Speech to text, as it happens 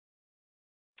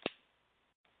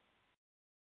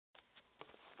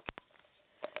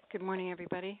Good morning,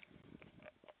 everybody.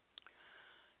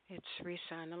 It's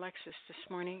Risa and Alexis this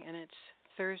morning, and it's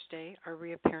Thursday, our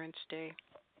reappearance day,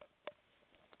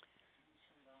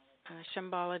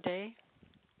 Shambhala Day,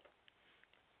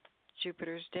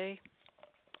 Jupiter's Day,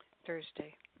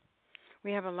 Thursday.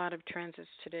 We have a lot of transits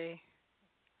today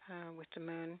with the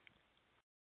moon.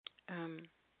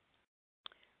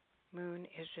 Moon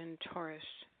is in Taurus,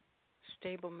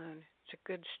 stable moon. It's a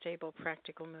good, stable,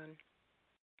 practical moon.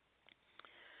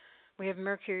 We have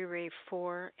Mercury ray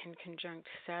 4 in conjunct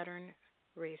Saturn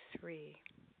ray 3,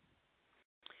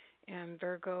 and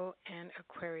Virgo and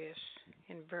Aquarius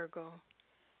in Virgo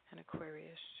and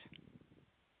Aquarius.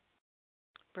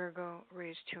 Virgo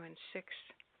rays 2 and 6,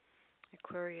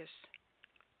 Aquarius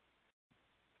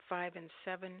 5 and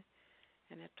 7,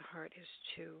 and at the heart is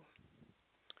 2.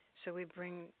 So we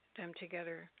bring them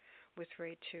together with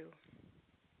ray 2.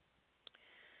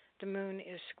 The moon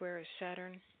is square as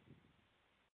Saturn.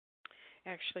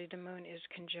 Actually, the moon is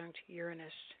conjunct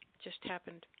Uranus, just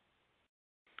happened.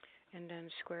 And then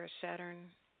square Saturn,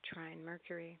 trine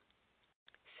Mercury,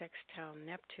 sextile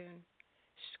Neptune,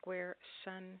 square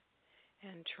Sun,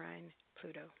 and trine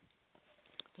Pluto.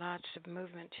 Lots of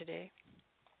movement today.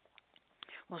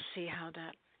 We'll see how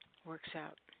that works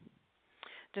out.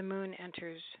 The moon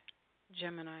enters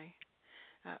Gemini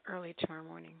early tomorrow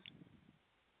morning.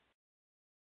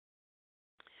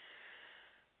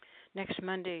 Next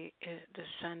Monday, the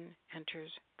sun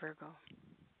enters Virgo.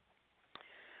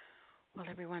 Well,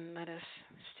 everyone, let us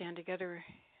stand together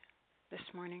this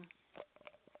morning.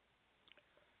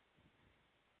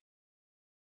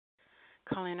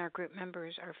 Call in our group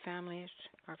members, our families,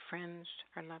 our friends,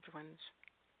 our loved ones.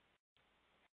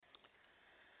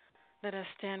 Let us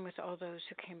stand with all those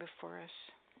who came before us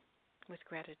with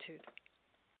gratitude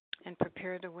and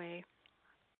prepare the way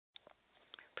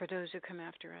for those who come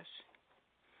after us.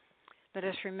 Let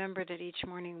us remember that each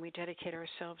morning we dedicate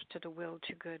ourselves to the will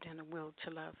to good and the will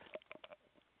to love.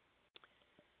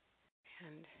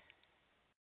 And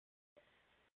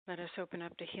let us open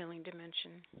up the healing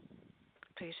dimension,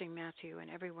 placing Matthew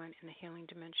and everyone in the healing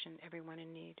dimension, everyone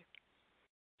in need.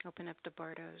 Open up the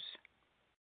bardos.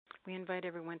 We invite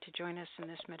everyone to join us in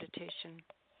this meditation.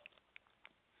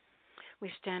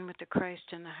 We stand with the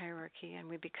Christ in the hierarchy, and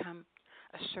we become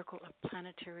a circle of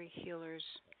planetary healers,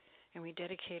 and we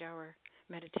dedicate our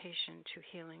meditation to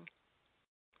healing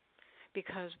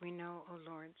because we know, O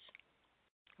Lords,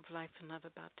 of life and love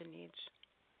about the needs.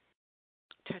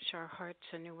 Touch our hearts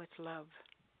anew with love,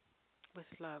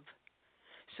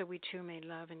 so we too may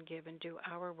love and give and do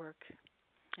our work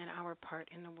and our part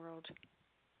in the world.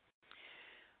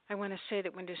 I want to say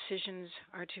that when decisions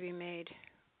are to be made,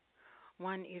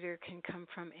 one either can come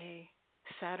from a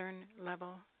Saturn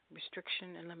level,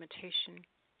 restriction and limitation,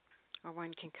 or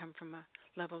one can come from a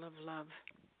level of love.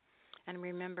 And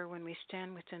remember, when we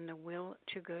stand within the will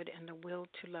to good and the will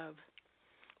to love,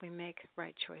 we make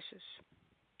right choices.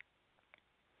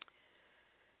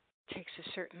 It takes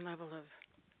a certain level of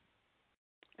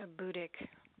a Buddhic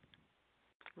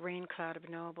rain cloud of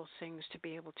knowable things to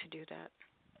be able to do that.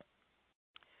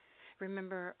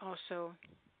 Remember also,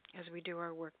 as we do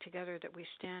our work together, that we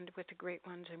stand with the great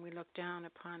ones and we look down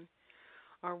upon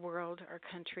our world, our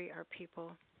country, our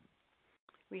people.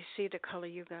 We see the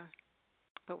Kali Yuga,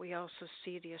 but we also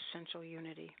see the essential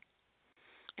unity.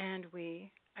 And we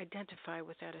identify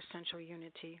with that essential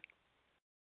unity.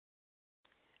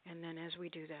 And then as we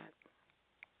do that,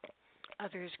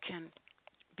 others can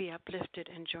be uplifted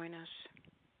and join us.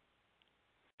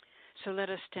 So let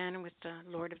us stand with the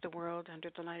Lord of the world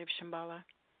under the light of Shambhala,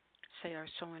 say our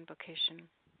soul invocation.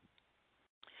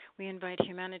 We invite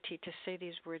humanity to say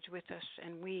these words with us,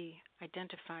 and we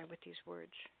identify with these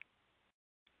words.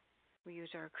 We use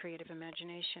our creative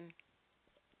imagination,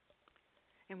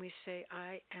 and we say,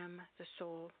 I am the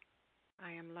soul,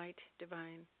 I am light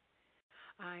divine,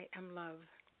 I am love,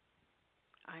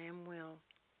 I am will,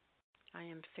 I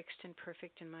am fixed and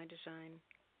perfect in my design,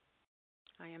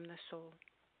 I am the soul.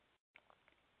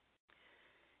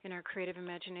 In our creative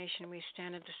imagination, we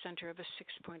stand at the center of a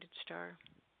six-pointed star.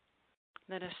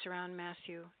 Let us surround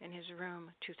Matthew in his room,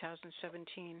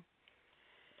 2017.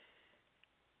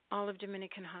 All of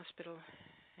Dominican Hospital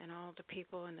and all the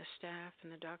people and the staff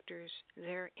and the doctors,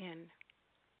 they're in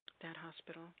that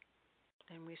hospital.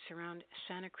 Then we surround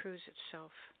Santa Cruz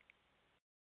itself,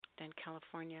 then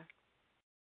California.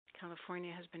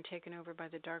 California has been taken over by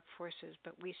the dark forces,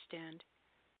 but we stand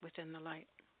within the light.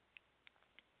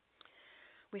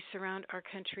 We surround our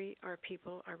country, our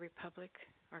people, our republic,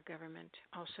 our government,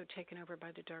 also taken over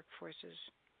by the dark forces,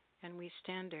 and we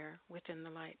stand there within the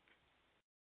light.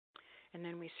 And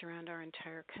then we surround our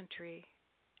entire country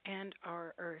and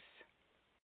our earth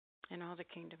and all the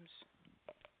kingdoms.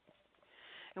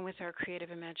 And with our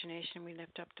creative imagination, we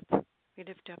lift up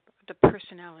the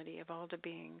personality of all the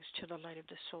beings to the light of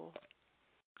the soul.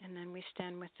 And then we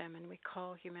stand with them and we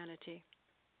call humanity.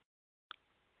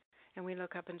 And we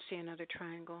look up and see another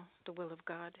triangle, the will of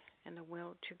God and the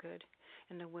will to good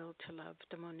and the will to love,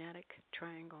 the monadic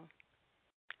triangle,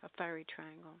 a fiery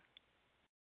triangle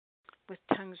with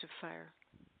tongues of fire.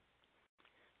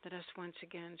 Let us once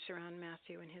again surround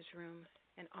Matthew in his room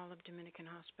and all of Dominican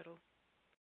Hospital,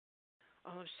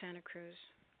 all of Santa Cruz,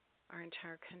 our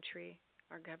entire country,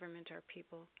 our government, our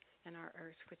people, and our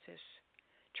earth with this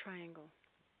triangle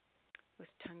with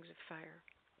tongues of fire.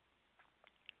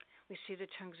 We see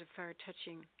the tongues of fire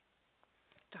touching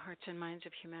the hearts and minds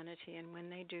of humanity, and when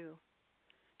they do,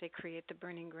 they create the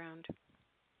burning ground.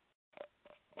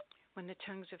 When the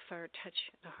tongues of fire touch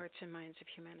the hearts and minds of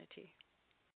humanity,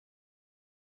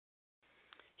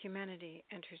 humanity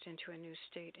enters into a new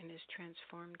state and is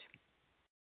transformed.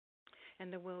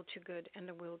 And the will to good and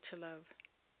the will to love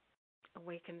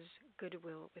awakens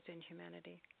goodwill within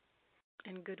humanity.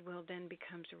 And goodwill then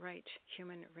becomes right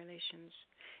human relations.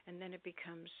 And then it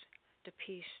becomes the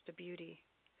peace, the beauty,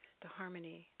 the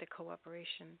harmony, the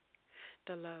cooperation,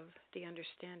 the love, the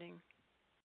understanding,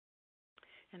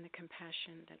 and the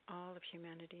compassion that all of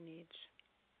humanity needs.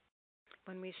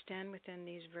 When we stand within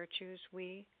these virtues,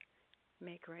 we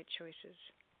make right choices.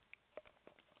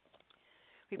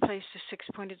 We place the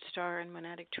six-pointed star and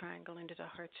monadic triangle into the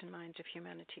hearts and minds of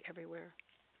humanity everywhere.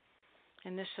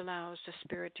 And this allows the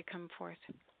spirit to come forth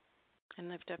and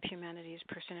lift up humanity's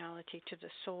personality to the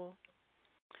soul,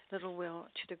 little will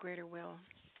to the greater will.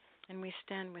 And we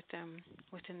stand with them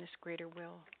within this greater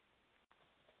will.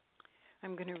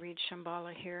 I'm going to read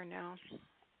Shambhala here now,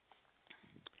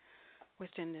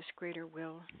 within this greater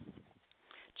will.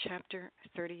 Chapter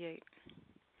 38,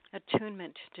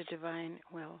 Attunement to Divine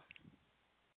Will.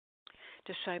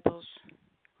 Disciples,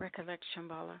 recollect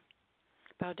Shambhala.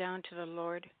 Bow down to the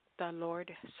Lord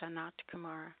Sanat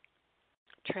Kumara.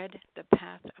 Tread the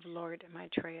path of Lord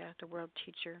Maitreya, the world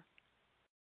teacher.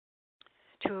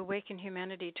 To awaken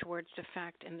humanity towards the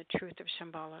fact and the truth of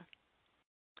Shambhala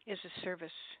is a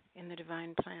service in the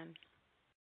divine plan.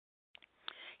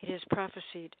 It is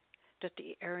prophesied that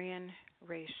the Aryan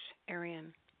race,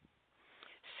 Aryan,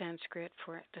 Sanskrit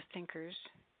for the thinkers,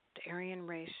 the Aryan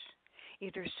race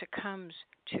either succumbs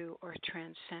to or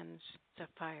transcends the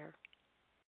fire.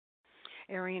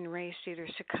 Aryan race either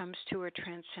succumbs to or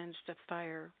transcends the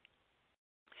fire.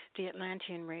 The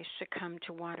Atlantean race succumbed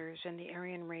to waters, and the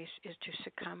Aryan race is to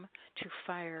succumb to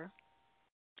fire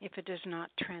if it does not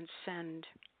transcend.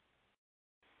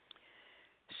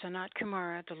 Sanat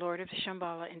Kumara, the Lord of the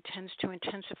Shambhala, intends to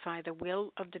intensify the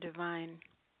will of the divine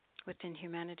within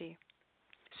humanity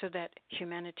so that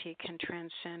humanity can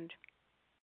transcend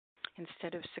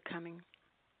instead of succumbing.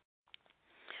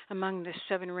 Among the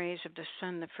 7 rays of the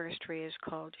sun, the first ray is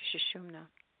called Sushumna,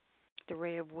 the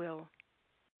ray of will.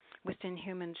 Within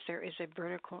humans, there is a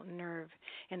vertical nerve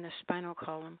in the spinal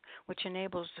column which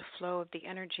enables the flow of the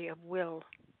energy of will.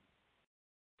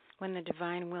 When the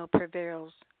divine will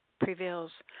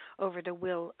prevails over the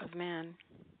will of man,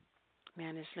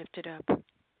 man is lifted up.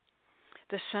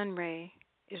 The sun ray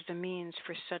is the means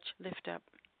for such lift up.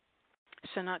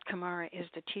 Sanat Kumara is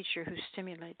the teacher who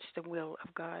stimulates the will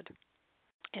of God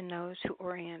in those who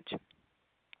orient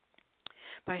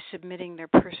by submitting their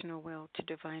personal will to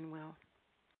divine will,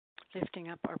 lifting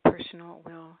up our personal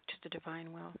will to the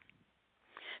divine will.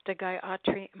 The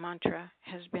Gayatri mantra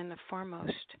has been the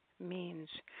foremost means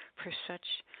for such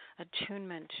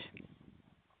attunement.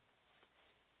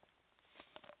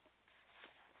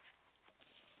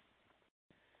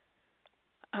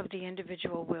 Of the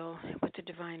individual will with the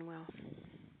divine will.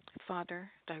 Father,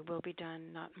 thy will be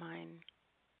done, not mine.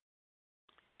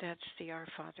 That's the Our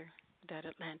Father, that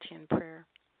Atlantean prayer.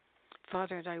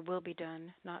 Father, thy will be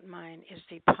done, not mine, is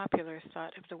the popular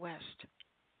thought of the West.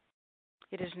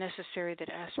 It is necessary that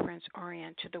aspirants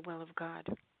orient to the will of God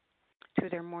through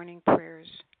their morning prayers,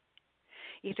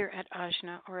 either at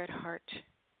ajna or at heart,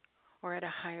 or at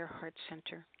a higher heart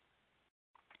center.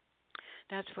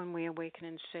 That's when we awaken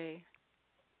and say,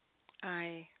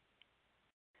 I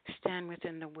stand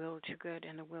within the will to good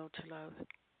and the will to love.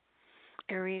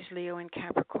 Aries, Leo, and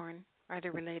Capricorn are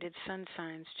the related sun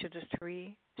signs to the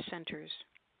 3 centers.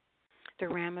 The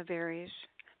ram of Aries,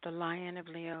 the lion of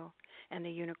Leo, and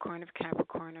the unicorn of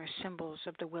Capricorn are symbols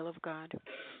of the will of God,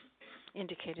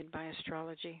 indicated by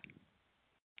astrology.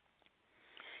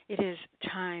 It is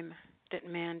time that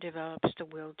man develops the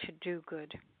will to do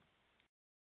good.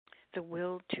 The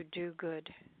will to do good,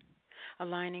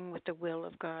 aligning with the will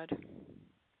of God.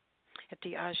 at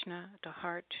the ajna, the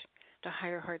heart, the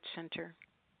higher heart center.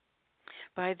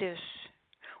 By this,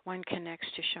 one connects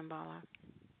to Shambhala.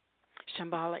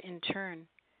 Shambhala, in turn,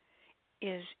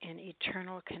 is in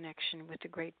eternal connection with the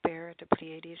Great Bear, the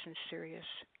Pleiades, and Sirius.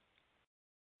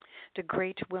 The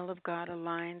great will of God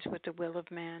aligns with the will of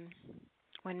man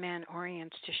when man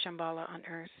orients to Shambhala on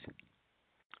earth.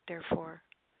 Therefore,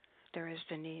 there is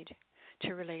the need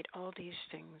to relate all these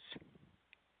things.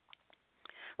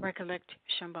 Recollect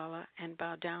Shambhala and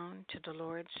bow down to the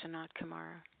Lord Sanat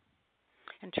Kumara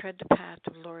and tread the path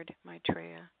of Lord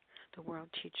Maitreya, the world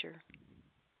teacher.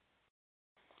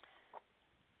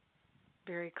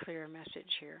 Very clear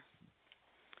message here.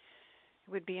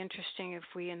 It would be interesting if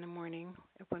we in the morning,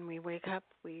 when we wake up,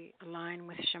 we align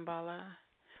with Shambhala,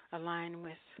 align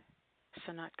with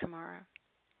Sanat Kumara,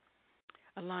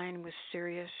 align with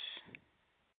Sirius,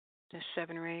 the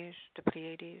seven rays, the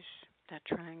Pleiades, that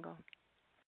triangle.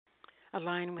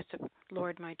 Align with the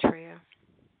Lord Maitreya,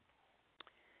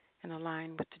 and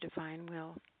align with the divine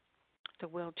will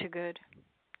to good,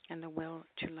 and the will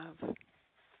to love.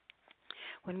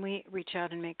 When we reach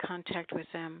out and make contact with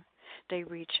them, they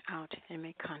reach out and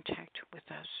make contact with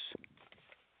us.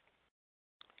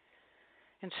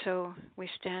 And so we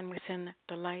stand within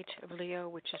the light of Leo,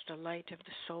 which is the light of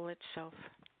the soul itself,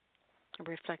 a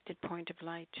reflected point of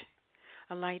light,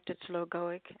 a light that's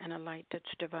logoic and a light that's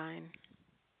divine.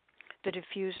 The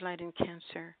diffused light in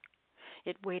Cancer,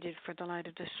 it waited for the light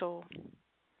of the soul,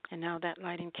 and now that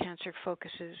light in Cancer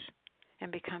focuses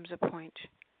and becomes a point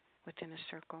within a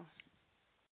circle.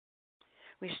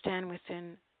 We stand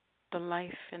within the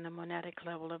life and the monadic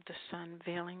level of the sun,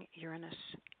 veiling Uranus.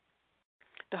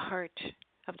 The heart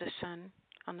of the sun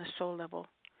on the soul level,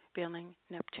 veiling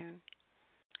Neptune.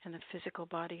 And the physical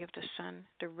body of the sun,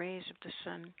 the rays of the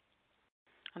sun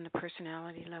on the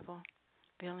personality level,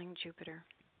 veiling Jupiter.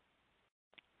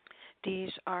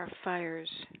 These are fires: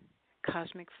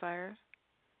 cosmic fire,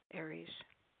 Aries;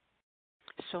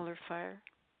 solar fire,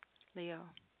 Leo;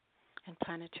 and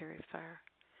planetary fire,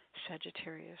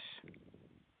 Sagittarius.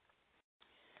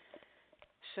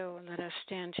 So let us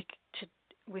stand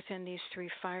within these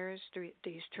three fires,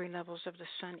 these three levels of the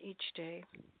sun each day.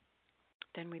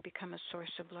 Then we become a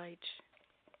source of light.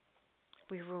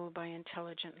 We rule by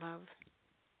intelligent love.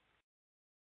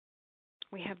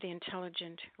 We have the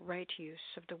intelligent, right use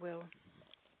of the will.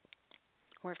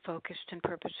 We're focused and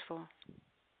purposeful.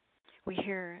 We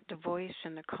hear the voice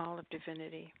and the call of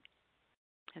divinity.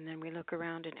 And then we look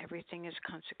around and everything is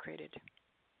consecrated.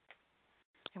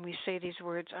 And we say these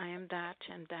words, I am that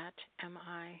and that am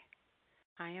I.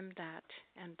 I am that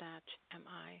and that am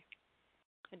I.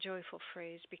 A joyful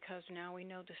phrase, because now we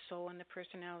know the soul and the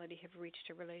personality have reached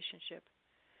a relationship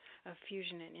of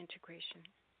fusion and integration.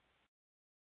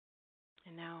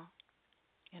 And now,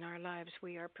 in our lives,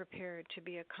 we are prepared to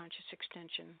be a conscious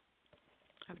extension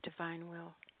of divine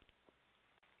will.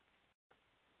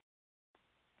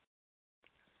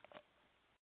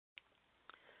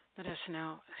 Let us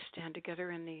now stand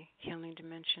together in the healing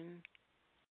dimension,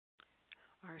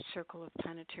 our circle of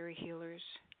planetary healers,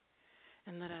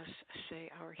 and let us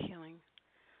say our healing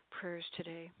prayers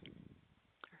today,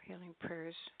 our healing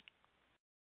prayers.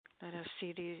 Let us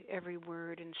see every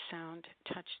word and sound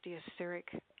touch the etheric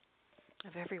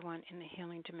of everyone in the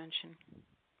healing dimension.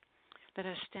 Let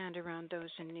us stand around those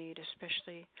in need,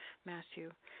 especially Matthew.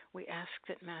 We ask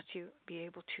that Matthew be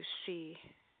able to see,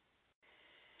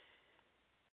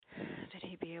 that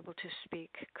he be able to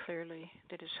speak clearly,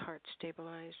 that his heart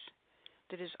stabilize,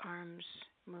 that his arms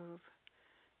move,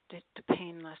 that the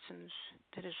pain lessens,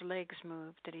 that his legs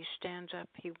move, that he stands up,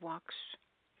 he walks.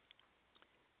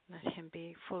 Let him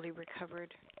be fully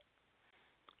recovered.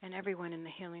 And everyone in the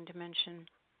healing dimension.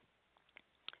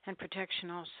 And protection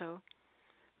also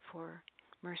for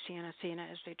Mercy and Athena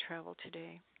as they travel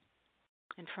today.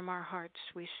 And from our hearts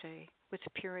we say, with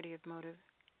purity of motive,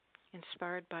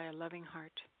 inspired by a loving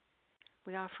heart,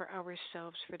 we offer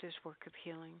ourselves for this work of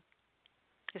healing.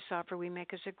 This offer we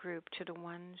make as a group to the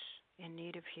ones in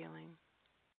need of healing.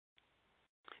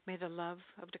 May the love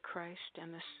of the Christ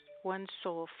and the one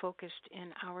soul focused in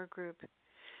our group,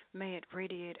 may it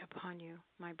radiate upon you,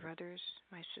 my brothers,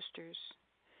 my sisters,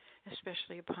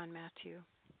 especially upon Matthew.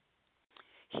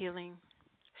 Healing,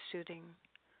 soothing,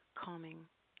 calming,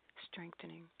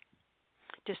 strengthening,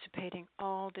 dissipating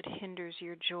all that hinders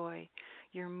your joy,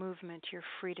 your movement, your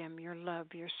freedom, your love,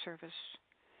 your service,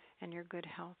 and your good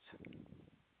health.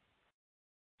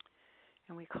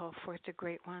 And we call forth the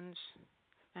great ones,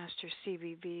 Master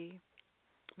CVV,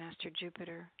 Master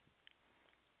Jupiter,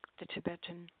 the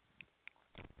Tibetan,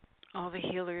 all the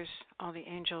healers, all the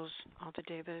angels, all the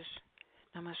devas,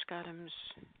 namaskadams,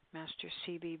 Master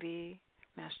CBB,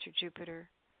 Master Jupiter,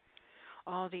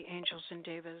 all the angels and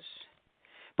devas,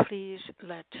 please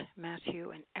let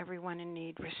Matthew and everyone in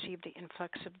need receive the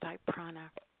influx of thy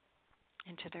prana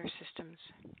into their systems,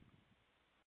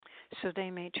 so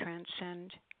they may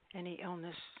transcend any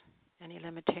illness, any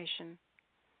limitation,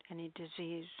 any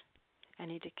disease,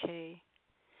 any decay,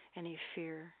 any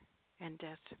fear and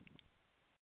death.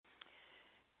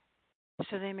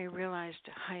 So they may realize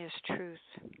the highest truth,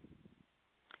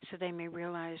 so they may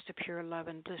realize the pure love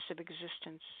and bliss of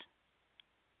existence,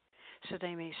 so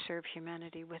they may serve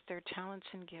humanity with their talents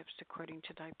and gifts according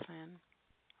to thy plan.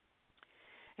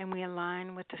 And we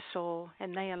align with the soul,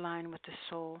 and they align with the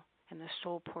soul, and the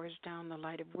soul pours down the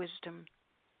light of wisdom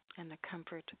and the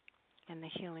comfort and the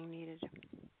healing needed.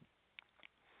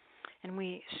 And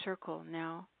we circle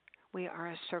now. We are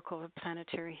a circle of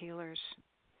planetary healers.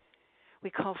 We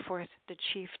call forth the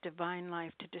chief divine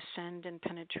life to descend and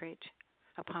penetrate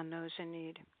upon those in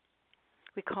need.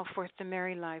 We call forth the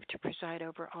Mary life to preside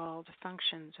over all the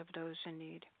functions of those in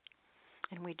need.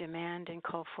 And we demand and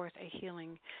call forth a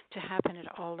healing to happen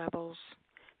at all levels,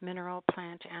 mineral,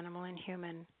 plant, animal, and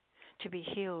human, to be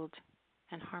healed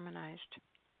and harmonized.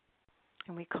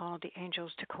 And we call the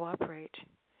angels to cooperate,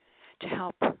 to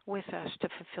help with us to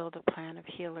fulfill the plan of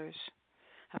healers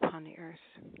upon the earth.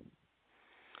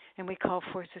 And we call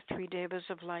forth the three devas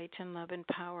of light and love and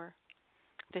power,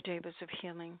 the devas of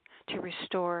healing, to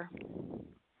restore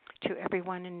to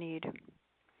everyone in need,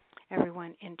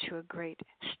 everyone into a great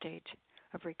state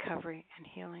of recovery and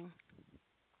healing.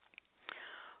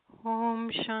 Om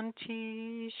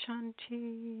Shanti,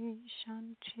 Shanti,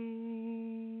 Shanti.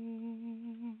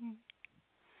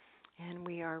 And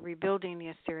we are rebuilding the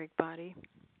etheric body.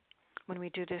 When we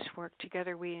do this work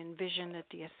together, we envision that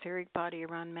the etheric body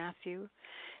around Matthew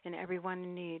and everyone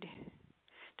in need,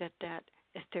 that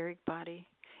etheric body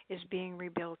is being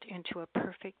rebuilt into a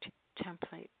perfect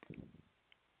template.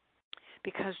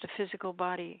 Because the physical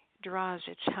body draws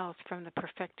its health from the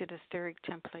perfected etheric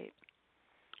template.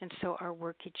 And so our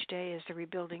work each day is the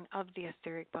rebuilding of the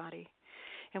etheric body.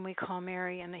 And we call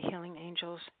Mary and the healing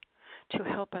angels to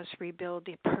help us rebuild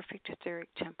the perfect etheric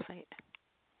template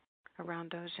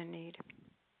around those in need,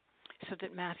 so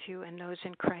that Matthew and those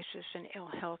in crisis and ill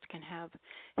health can have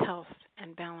health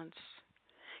and balance,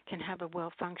 can have a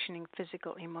well-functioning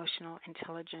physical, emotional,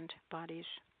 intelligent bodies.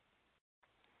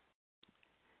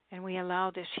 And we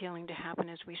allow this healing to happen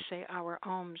as we say our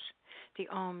ohms. The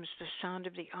sound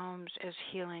of the ohms as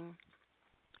healing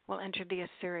will enter the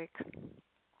etheric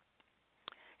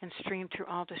and stream through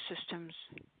all the systems: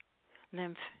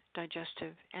 lymph,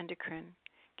 digestive, endocrine,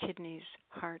 kidneys,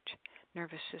 heart,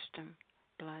 nervous system,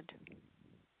 blood.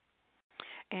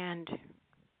 And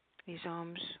these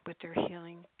ohms, with their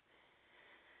healing,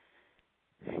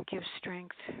 give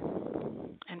strength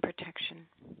and protection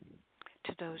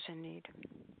to those in need.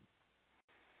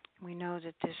 We know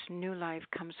that this new life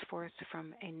comes forth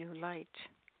from a new light.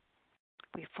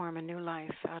 We form a new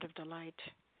life out of the light.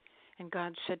 And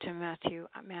God said to Matthew,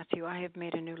 I have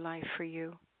made a new life for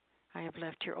you. I have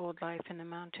left your old life in the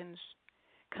mountains.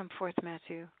 Come forth,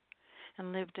 Matthew,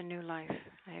 and live the new life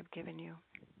I have given you.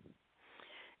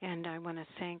 And I want to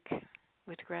thank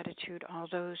with gratitude all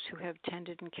those who have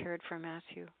tended and cared for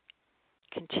Matthew.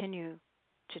 Continue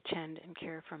to tend and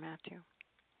care for Matthew.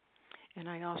 And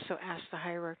I also ask the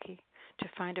hierarchy to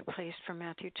find a place for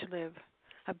Matthew to live,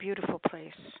 a beautiful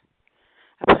place,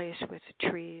 a place with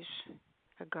trees,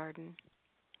 a garden,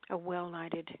 a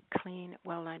well-lighted, clean,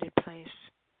 well-lighted place,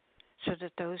 so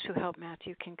that those who help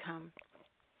Matthew can come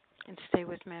and stay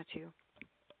with Matthew,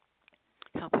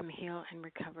 help him heal and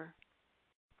recover.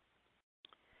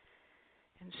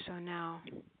 And so now,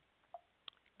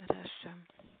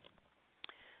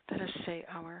 let us say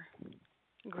our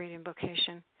great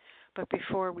invocation. But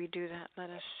before we do that,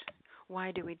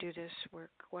 why do we do this work?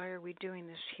 Why are we doing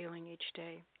this healing each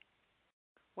day?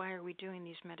 Why are we doing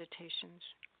these meditations?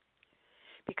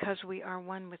 Because we are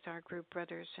one with our group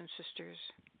brothers and sisters,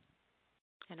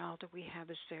 and all that we have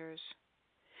is theirs.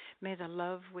 May the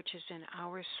love which is in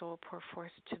our soul pour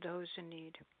forth to those in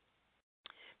need.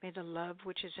 May the love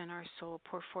which is in our soul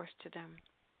pour forth to them.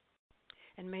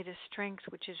 And may the strength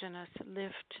which is in us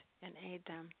lift and aid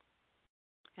them.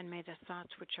 And may the thoughts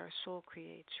which our soul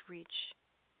creates reach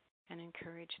and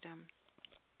encourage them.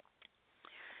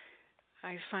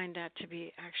 I find that to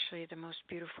be actually the most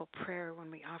beautiful prayer when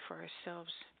we offer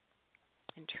ourselves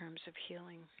in terms of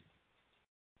healing.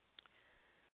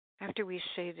 After we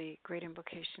say the great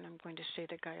invocation, I'm going to say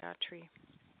the Gayatri.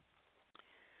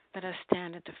 Let us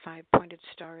stand at the 5-pointed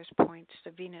stars points,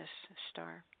 the Venus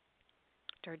star,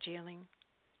 Darjeeling,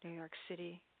 New York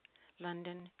City,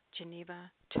 London,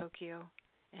 Geneva, Tokyo,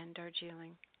 and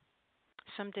Darjeeling.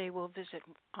 Someday we'll visit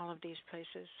all of these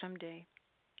places. Someday.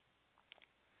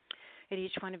 At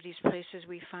each one of these places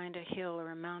we find a hill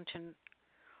or a mountain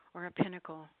or a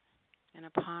pinnacle, and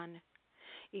upon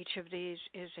each of these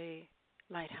is a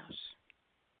lighthouse.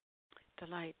 The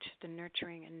light, the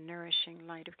nurturing and nourishing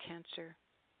light of Cancer,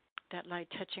 that light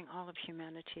touching all of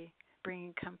humanity,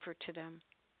 bringing comfort to them.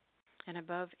 And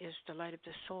above is the light of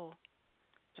the soul,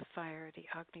 the fire, the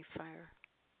Agni fire.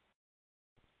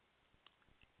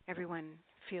 Everyone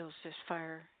feels this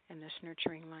fire and this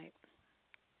nurturing light.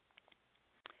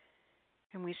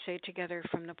 And we say together,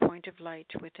 from the point of light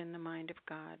within the mind of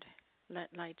God,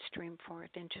 let light stream forth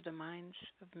into the minds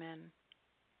of men.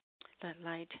 Let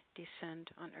light descend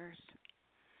on earth.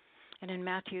 And in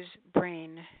Matthew's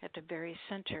brain, at the very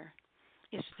center,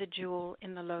 is the jewel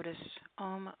in the lotus,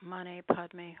 Om Mani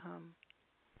Padme Hum.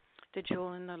 The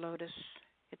jewel in the lotus,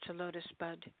 it's a lotus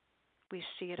bud. We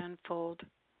see it unfold,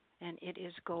 and it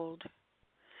is gold.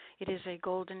 It is a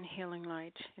golden healing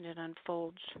light, and it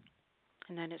unfolds,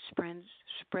 and then it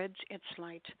spreads its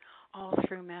light all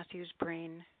through Matthew's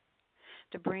brain.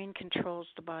 The brain controls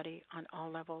the body on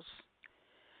all levels.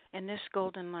 And this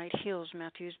golden light heals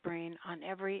Matthew's brain on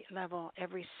every level,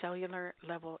 every cellular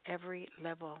level, every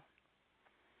level.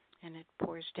 And it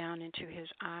pours down into his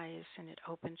eyes, and it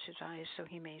opens his eyes so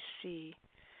he may see,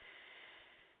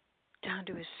 down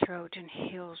to his throat, and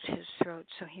heals his throat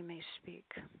so he may speak,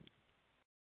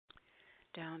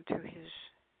 down through his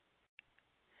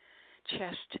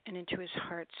chest and into his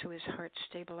heart so his heart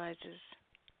stabilizes,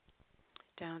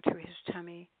 down through his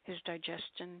tummy, his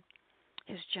digestion,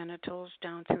 his genitals,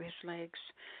 down through his legs,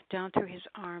 down through his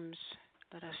arms.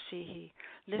 Let us see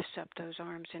he lifts up those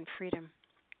arms in freedom.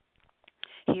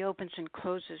 He opens and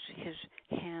closes his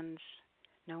hands.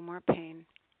 No more pain.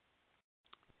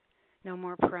 No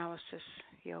more paralysis.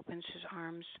 He opens his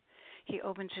arms. He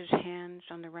opens his hands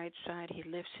on the right side. He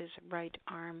lifts his right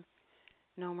arm.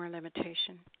 No more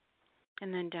limitation.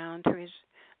 And then down through his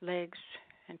legs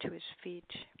and to his feet.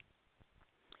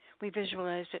 We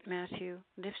visualize that Matthew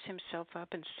lifts himself up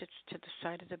and sits to the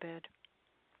side of the bed.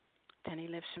 Then he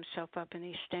lifts himself up and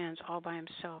he stands all by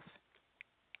himself.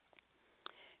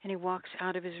 And he walks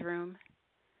out of his room,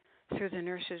 through the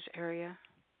nurse's area,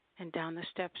 and down the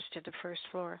steps to the first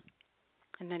floor.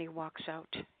 And then he walks out.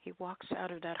 He walks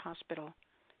out of that hospital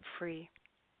free.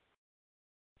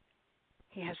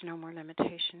 He has no more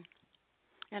limitation.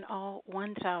 And all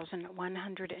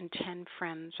 1,110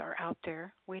 friends are out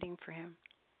there waiting for him.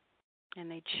 And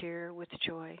they cheer with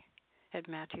joy at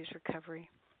Matthew's recovery.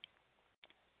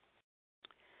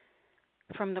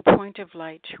 From the point of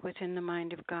light within the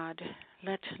mind of God,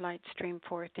 let light stream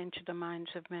forth into the minds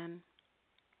of men.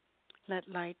 Let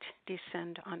light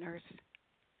descend on earth.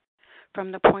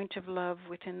 From the point of love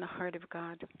within the heart of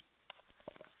God,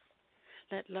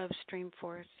 let love stream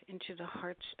forth into the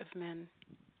hearts of men.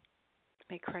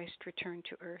 May Christ return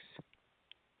to earth.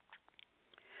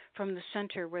 From the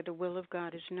center where the will of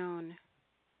God is known,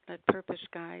 let purpose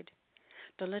guide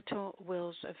the little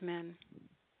wills of men,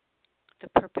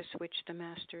 the purpose which the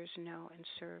masters know and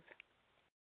serve.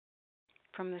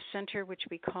 From the center which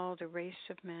we call the race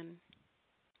of men,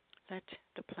 let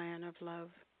the plan of love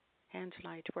and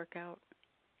light work out,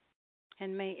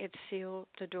 and may it seal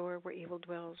the door where evil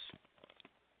dwells.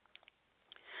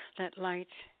 Let light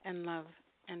and love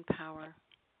and power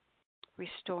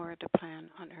restore the plan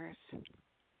on earth,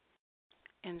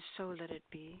 and so let it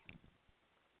be,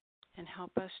 and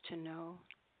help us to know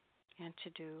and to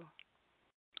do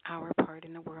our part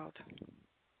in the world.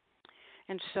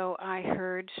 And so I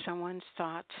heard someone's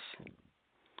thoughts.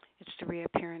 It's the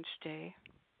reappearance day.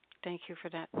 Thank you for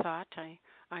that thought.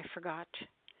 I forgot.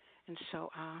 And so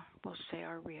we'll say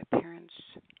our reappearance.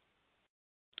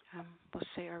 We'll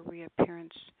say our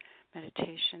reappearance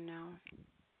meditation now.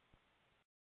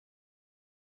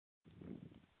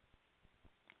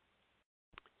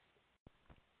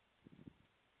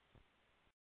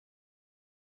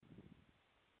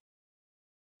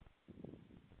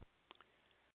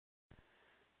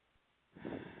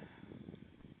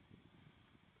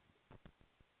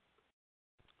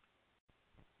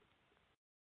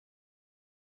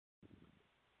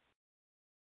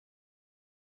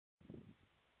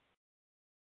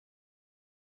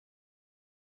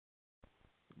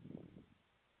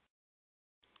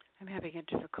 I'm having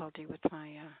a difficulty with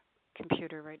my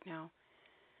computer right now.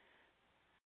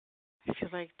 I feel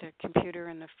like the computer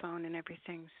and the phone and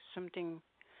everything, something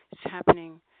is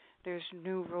happening. There's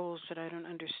new rules that I don't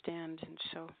understand, and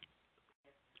so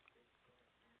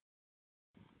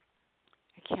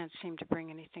I can't seem to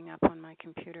bring anything up on my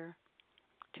computer.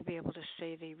 to be able to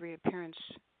say the reappearance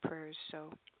prayers, so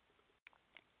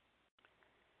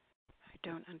I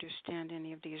don't understand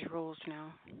any of these rules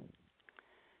now.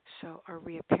 So our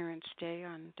reappearance day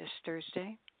on this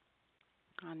Thursday.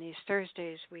 On these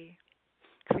Thursdays, we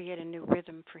create a new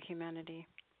rhythm for humanity.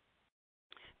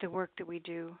 The work that we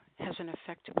do has an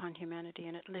effect upon humanity,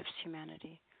 and it lifts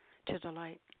humanity to the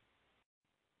light.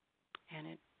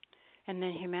 And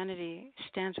then humanity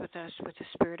stands with us with the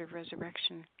spirit of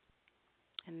resurrection,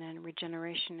 and then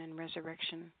regeneration and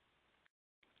resurrection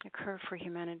occur for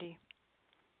humanity.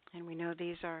 And we know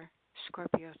these are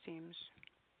Scorpio themes.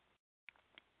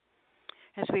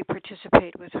 As we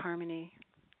participate with harmony,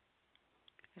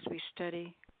 as we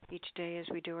study each day, as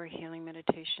we do our healing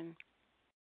meditation,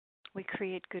 we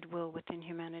create goodwill within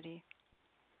humanity,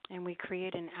 and we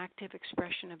create an active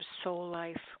expression of soul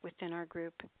life within our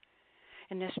group.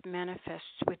 And this manifests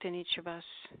within each of us,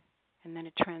 and then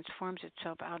it transforms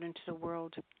itself out into the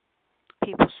world.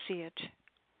 People see it.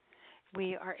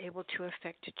 We are able to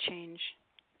effect a change.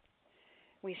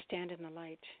 We stand in the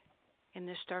light in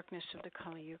this darkness of the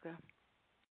Kali Yuga.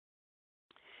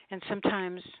 And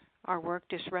sometimes our work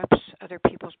disrupts other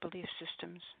people's belief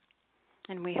systems,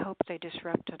 and we hope they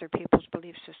disrupt other people's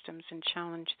belief systems and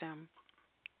challenge them.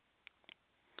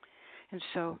 And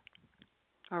so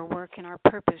our work and our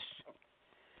purpose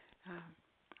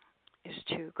is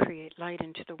to create light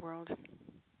into the world.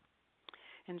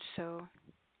 And so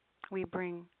we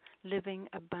bring living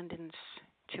abundance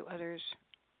to others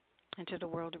and to the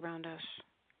world around us.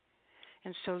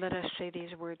 And so let us say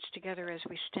these words together as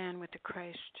we stand with the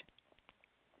Christ,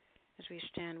 as we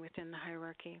stand within the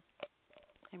hierarchy,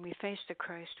 and we face the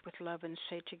Christ with love and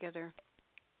say together,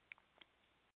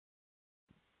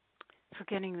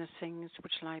 forgetting the things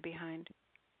which lie behind,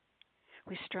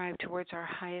 we strive towards our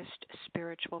highest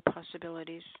spiritual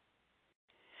possibilities.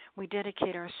 We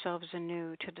dedicate ourselves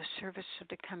anew to the service of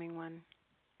the Coming One.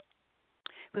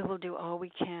 We will do all we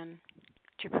can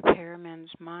to prepare men's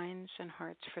minds and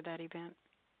hearts for that event.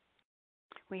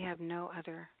 We have no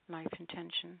other life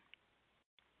intention.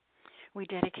 We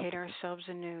dedicate ourselves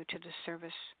anew to the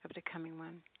service of the Coming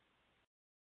One.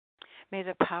 May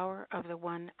the power of the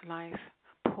One Life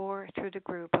pour through the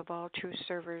group of all true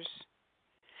servers.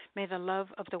 May the love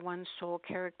of the One Soul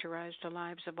characterize the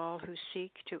lives of all who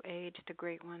seek to aid the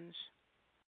Great Ones.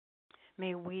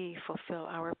 May we fulfill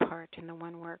our part in the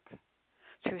One work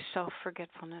through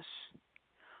self-forgetfulness,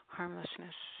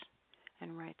 harmlessness,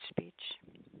 and right speech.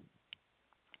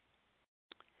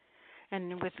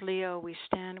 And with Leo, we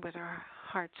stand with our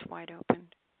hearts wide open.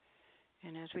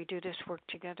 And as we do this work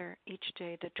together, each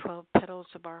day the 12 petals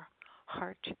of our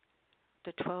heart,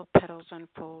 the 12 petals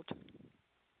unfold.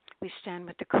 We stand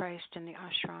with the Christ in the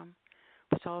ashram,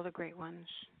 with all the great ones.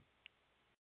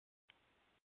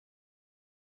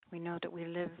 We know that we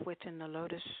live within the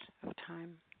lotus of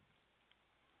time.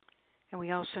 And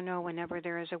we also know whenever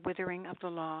there is a withering of the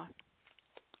law,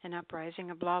 an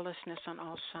uprising of lawlessness on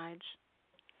all sides,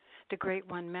 the Great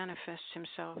One manifests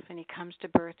himself, and he comes to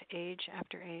birth age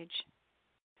after age,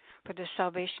 for the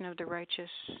salvation of the righteous,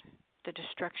 the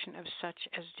destruction of such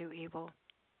as do evil,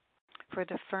 for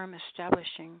the firm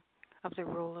establishing of the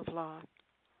rule of law,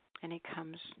 and he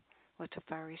comes with a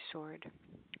fiery sword.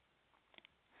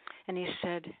 And he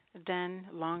said then,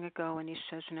 long ago, and he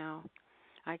says now,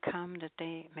 I come that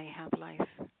they may have life.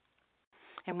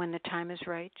 And when the time is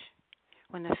right,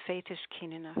 when the faith is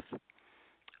keen enough,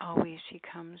 always he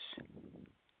comes.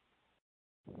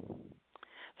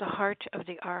 The heart of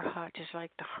the Arhat is like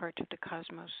the heart of the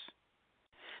cosmos.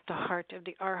 The heart of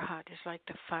the Arhat is like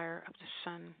the fire of the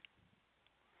sun.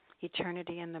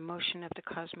 Eternity and the motion of the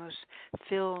cosmos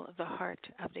fill the heart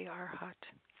of the Arhat.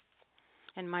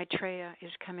 And Maitreya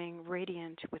is coming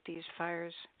radiant with these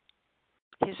fires.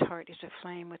 His heart is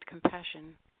aflame with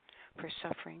compassion for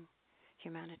suffering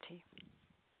humanity.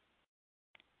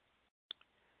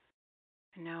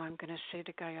 And now I'm going to say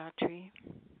the Gayatri.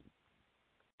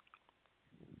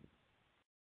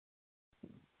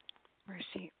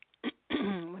 Mercy,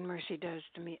 when Mercy does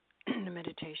the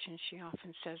meditation, she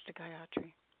often says the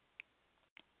Gayatri.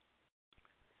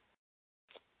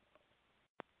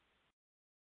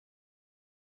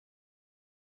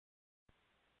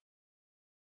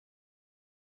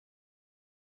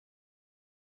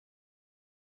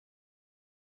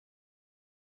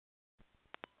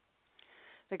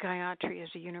 The Gayatri is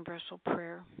a universal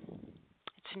prayer.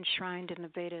 It's enshrined in the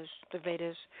Vedas.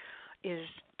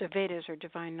 The Vedas are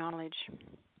divine knowledge,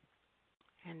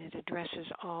 and it addresses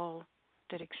all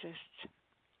that exists.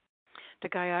 The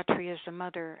Gayatri is the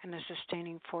mother and the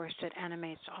sustaining force that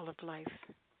animates all of life.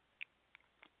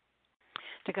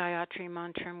 The Gayatri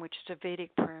mantra, which is a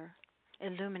Vedic prayer,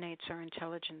 illuminates our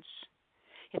intelligence.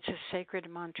 It's a sacred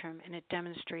mantra, and it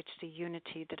demonstrates the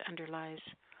unity that underlies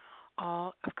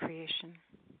all of creation.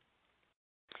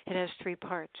 It has three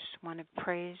parts, one of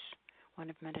praise, one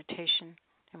of meditation,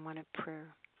 and one of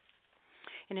prayer.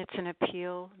 And it's an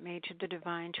appeal made to the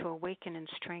divine to awaken and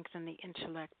strengthen the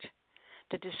intellect,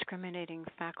 the discriminating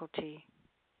faculty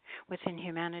within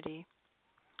humanity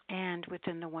and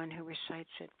within the one who recites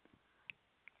it.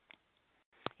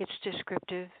 It's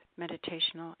descriptive,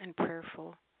 meditational, and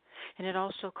prayerful, and it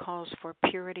also calls for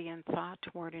purity in thought,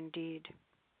 word, and deed.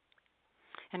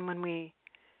 And when we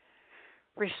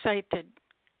recite the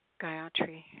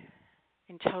Gayatri,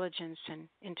 intelligence and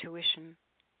intuition,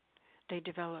 they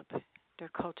develop, they're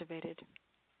cultivated.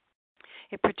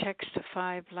 It protects the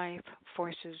 5 life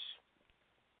forces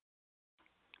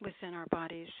within our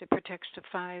bodies. It protects the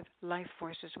 5 life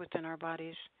forces within our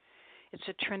bodies. It's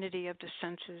a trinity of the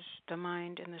senses, the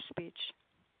mind, and the speech.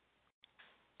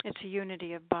 It's a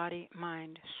unity of body,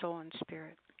 mind, soul, and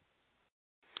spirit.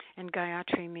 And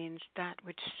Gayatri means that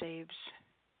which saves,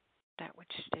 that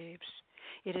which saves.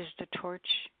 It is the torch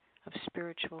of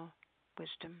spiritual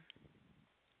wisdom.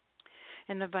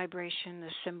 And the vibration, the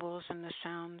symbols, and the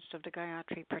sounds of the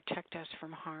Gayatri protect us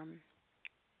from harm.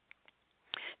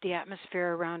 The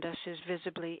atmosphere around us is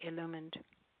visibly illumined.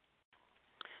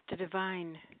 The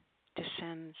divine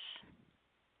descends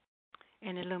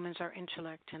and illumines our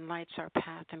intellect and lights our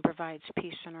path and provides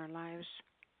peace in our lives.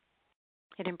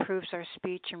 It improves our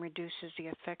speech and reduces the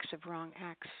effects of wrong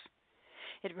acts.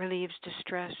 It relieves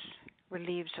distress,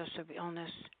 relieves us of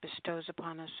illness, bestows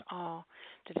upon us all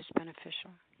that is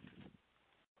beneficial.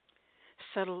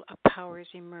 Subtle powers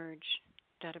emerge,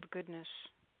 that of goodness.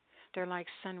 They're like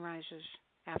sunrises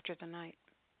after the night.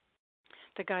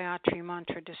 The Gayatri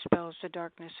mantra dispels the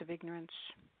darkness of ignorance.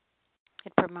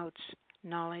 It promotes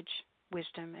knowledge,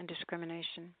 wisdom, and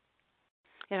discrimination.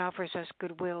 It offers us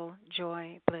goodwill,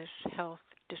 joy, bliss, health,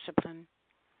 discipline,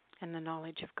 and the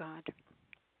knowledge of God.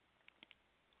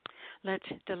 Let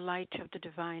the light of the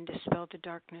divine dispel the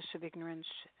darkness of ignorance,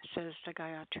 says the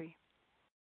Gayatri.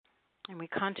 And we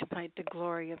contemplate the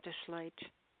glory of this light.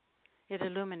 It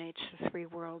illuminates the 3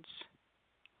 worlds,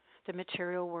 the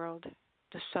material world,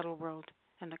 the subtle world,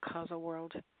 and the causal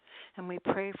world. And we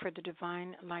pray for the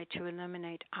divine light to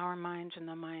illuminate our minds and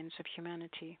the minds of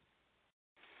humanity.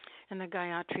 And the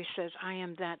Gayatri says, I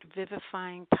am that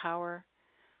vivifying power,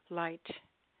 light,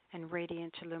 and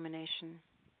radiant illumination.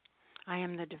 I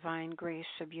am the divine grace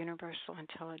of universal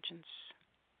intelligence.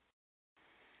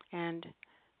 And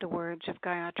the words of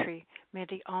Gayatri, may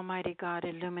the Almighty God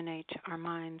illuminate our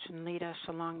minds and lead us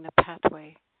along the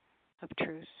pathway of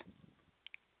truth.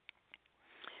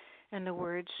 And the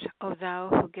words, O thou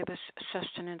who givest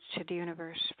sustenance to the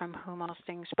universe, from whom all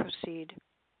things proceed,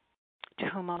 to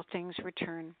whom all things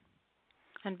return,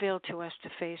 unveil to us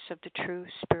the face of the true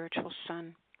spiritual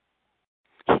sun,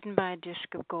 hidden by a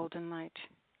disk of golden light,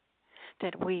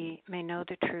 that we may know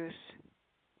the truth,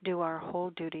 do our whole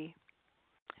duty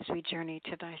as we journey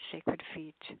to thy sacred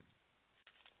feet.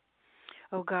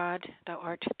 O God, thou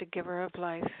art the giver of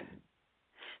life,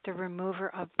 the remover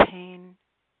of pain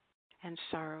and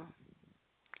sorrow,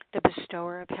 the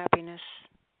bestower of happiness,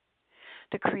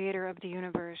 the creator of the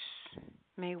universe.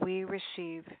 May we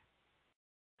receive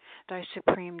thy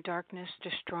supreme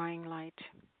darkness-destroying light.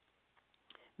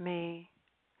 May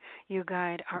you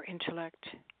guide our intellect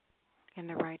in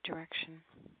the right direction.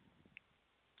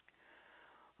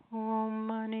 Om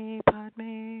Mani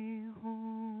Padme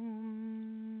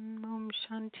Hum. Om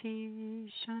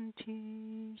Shanti,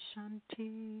 Shanti,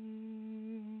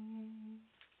 Shanti.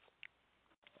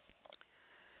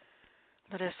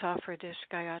 Let us offer this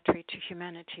Gayatri to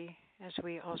humanity as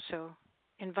we also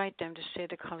invite them to say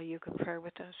the Kali Yuga prayer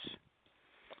with us.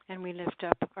 And we lift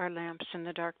up our lamps in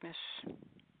the darkness.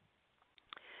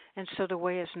 And so the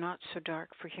way is not so dark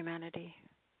for humanity.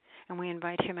 And we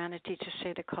invite humanity to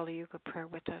say the Kali Yuga prayer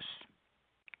with us.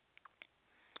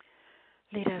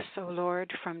 Lead us, O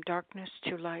Lord, from darkness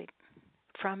to light,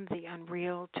 from the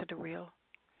unreal to the real,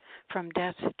 from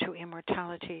death to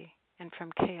immortality, and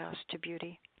from chaos to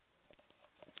beauty.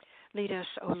 Lead us,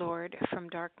 O Lord, from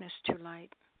darkness to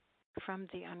light, from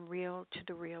the unreal to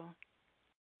the real,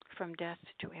 from death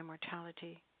to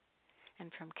immortality,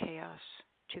 and from chaos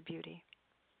to beauty.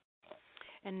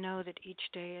 And know that each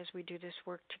day as we do this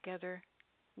work together,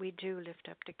 we do lift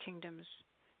up the kingdoms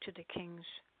to the kings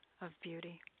of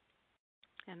beauty.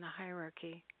 And the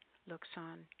hierarchy looks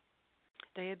on.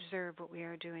 They observe what we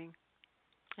are doing,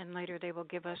 and later they will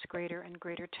give us greater and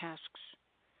greater tasks.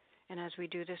 And as we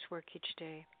do this work each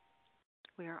day,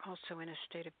 we are also in a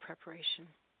state of preparation.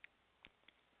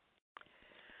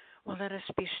 Well, let us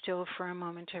be still for a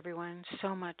moment, everyone.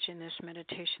 So much in this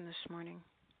meditation this morning.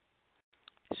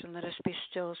 So let us be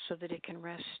still so that it can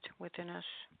rest within us.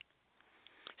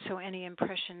 So any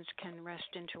impressions can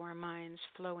rest into our minds,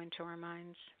 flow into our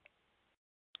minds.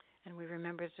 And we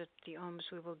remember that the ohms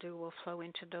we will do will flow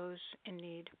into those in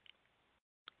need,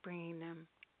 bringing them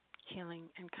healing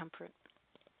and comfort.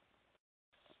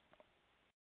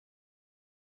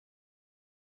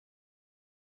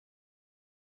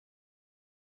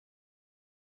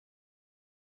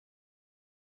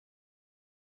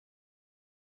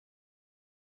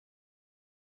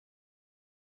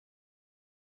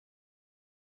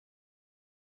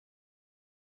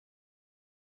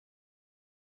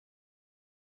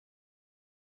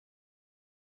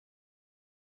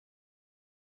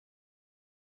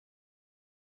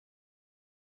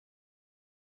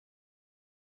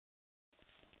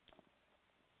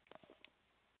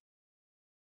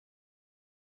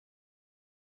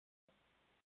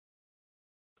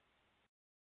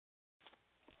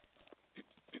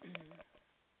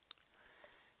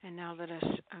 And now let us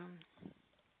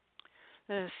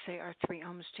say our three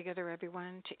ohms together,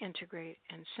 everyone, to integrate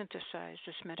and synthesize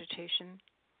this meditation.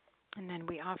 And then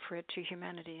we offer it to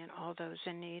humanity and all those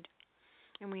in need.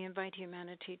 And we invite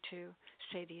humanity to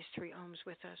say these three ohms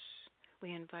with us.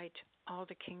 We invite all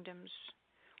the kingdoms.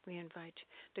 We invite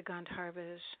the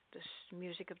Gandharvas, the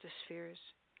music of the spheres,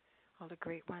 all the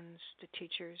great ones, the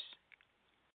teachers,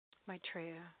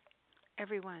 Maitreya,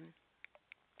 everyone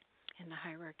in the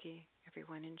hierarchy,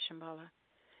 everyone in Shambhala.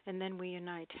 And then we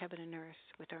unite heaven and earth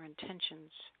with our intentions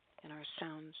and our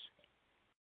sounds.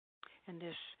 And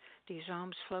these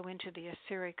ohms flow into the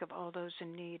etheric of all those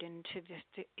in need, into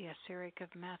the etheric of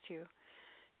Matthew,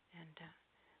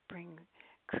 and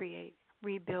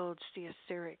rebuilds the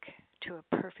etheric to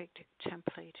a perfect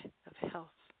template of health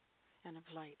and of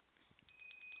light.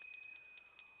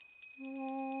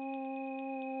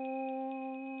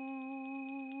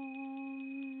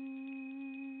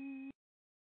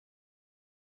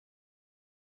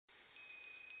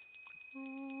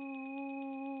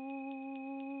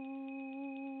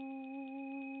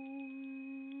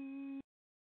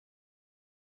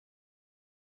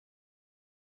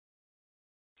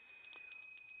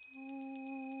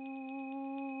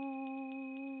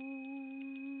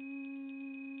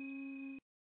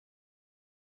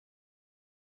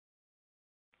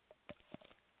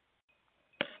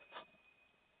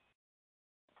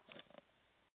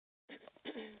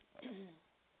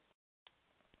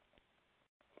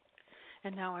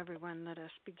 And now, everyone, let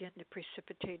us begin to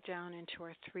precipitate down into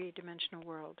our three-dimensional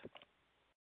world.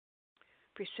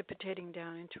 Precipitating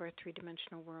down into our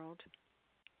three-dimensional world.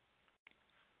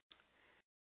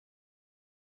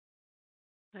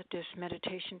 Let this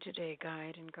meditation today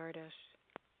guide and guard us.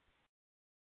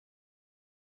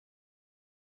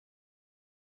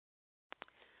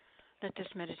 Let this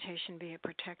meditation be a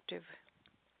protective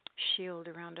shield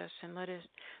around us, and let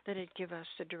it give us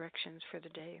the directions for the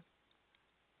day.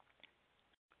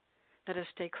 Let us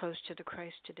stay close to the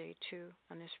Christ today, too,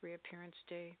 on this reappearance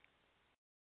day.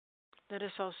 Let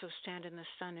us also stand in the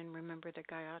sun and remember the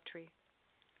Gayatri.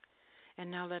 And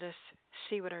now let us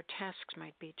see what our tasks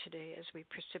might be today as we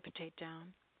precipitate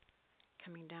down,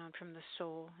 coming down from the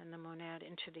soul and the monad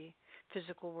into the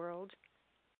physical world.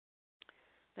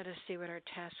 Let us see what our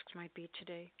tasks might be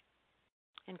today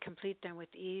and complete them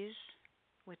with ease,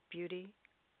 with beauty,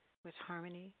 with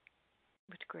harmony,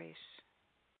 with grace.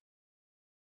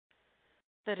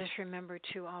 Let us remember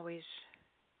to always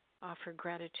offer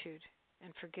gratitude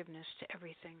and forgiveness to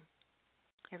everything,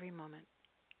 every moment.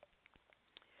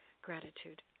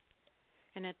 Gratitude.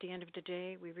 And at the end of the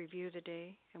day, we review the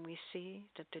day and we see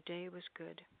that the day was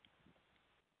good.